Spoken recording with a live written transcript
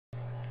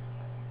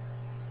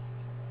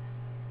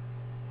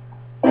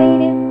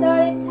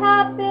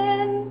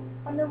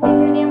a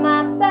window near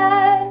my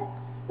bed.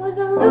 There was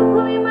a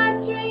loophole in my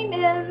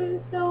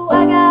dreaming, so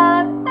I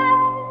got up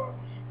bed.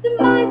 To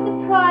my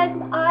surprise,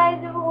 my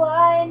eyes are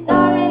wide and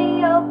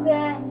already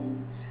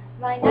open.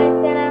 My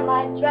nightstand and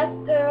my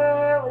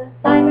dresser with a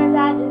timer's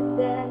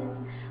address.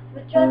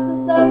 The dress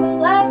was so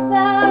black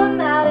them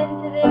out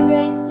into the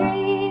great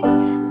street.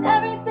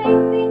 Everything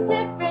seemed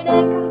different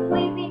and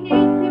completely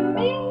new to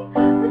me.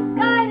 The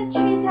sky, the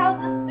trees,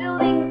 houses,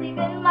 buildings,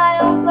 even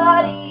my own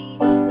body.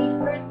 Each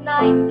person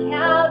I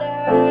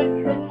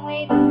encountered couldn't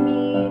wait to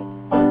meet.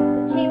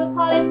 The came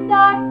upon a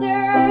doctor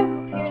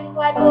who appeared in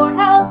quite poor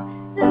health.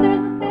 Said there's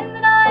a thing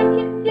that I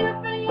can do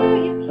for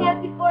you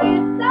can't do for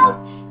yourself.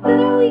 Said,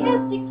 oh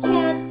yes you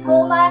can, just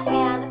hold my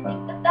hand, I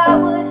think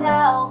that would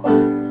help.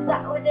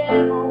 Sat with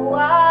him a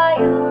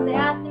while, they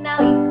asked him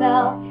how he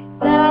felt. He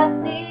said, I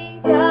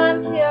think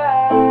I'm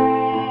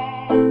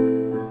cured.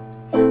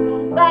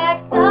 In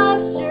fact, I'm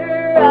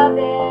sure of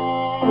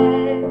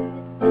it.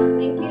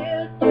 Thank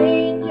you,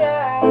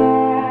 stranger,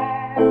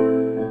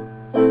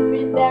 for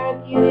your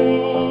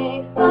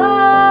therapeutic flow.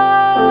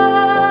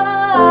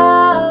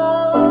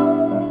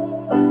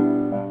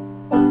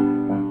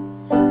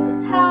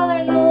 That's how I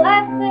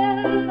learned the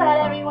lesson that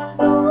everyone's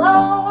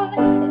alone.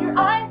 In your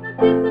eyes, the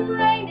tears is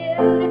raining.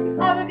 If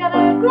you're ever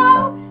gonna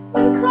grow,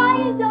 when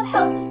crying don't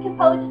help, just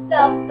compose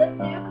yourself. Let's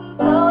do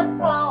compose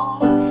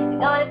poem.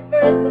 You're not at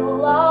first a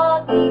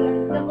longing or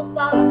a simple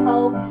song of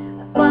hope.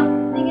 Have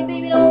fun singing,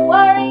 baby, don't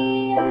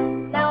worry.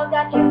 Now I've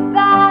got your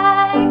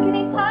back.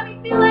 Anytime you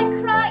feel like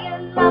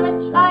crying, I'ma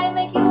try and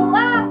make you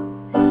laugh.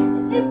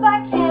 And if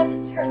I can't, if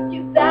it hurts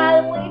too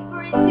bad, and wait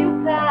for it to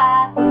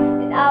pass.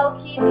 And I will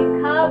keep you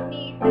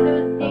company through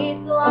those days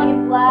so long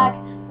and black.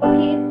 We'll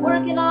keep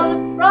working on the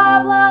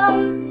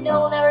problems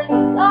no one ever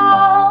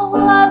solved.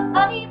 We'll have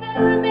uneven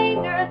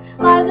remainders,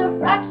 lives are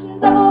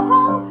fractions of a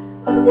whole.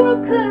 The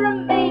world could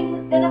remain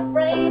within a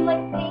frame like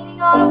a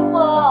painting on a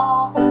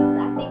wall.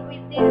 And I think we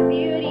see the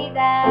beauty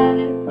then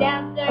and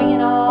stand staring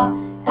in awe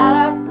at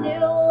our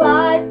still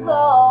life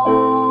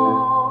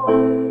close,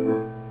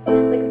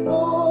 like a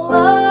bowl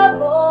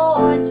of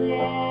oranges,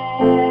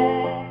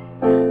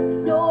 like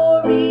a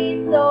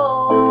story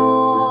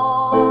told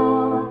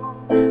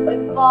by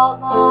fault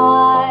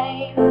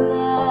lines.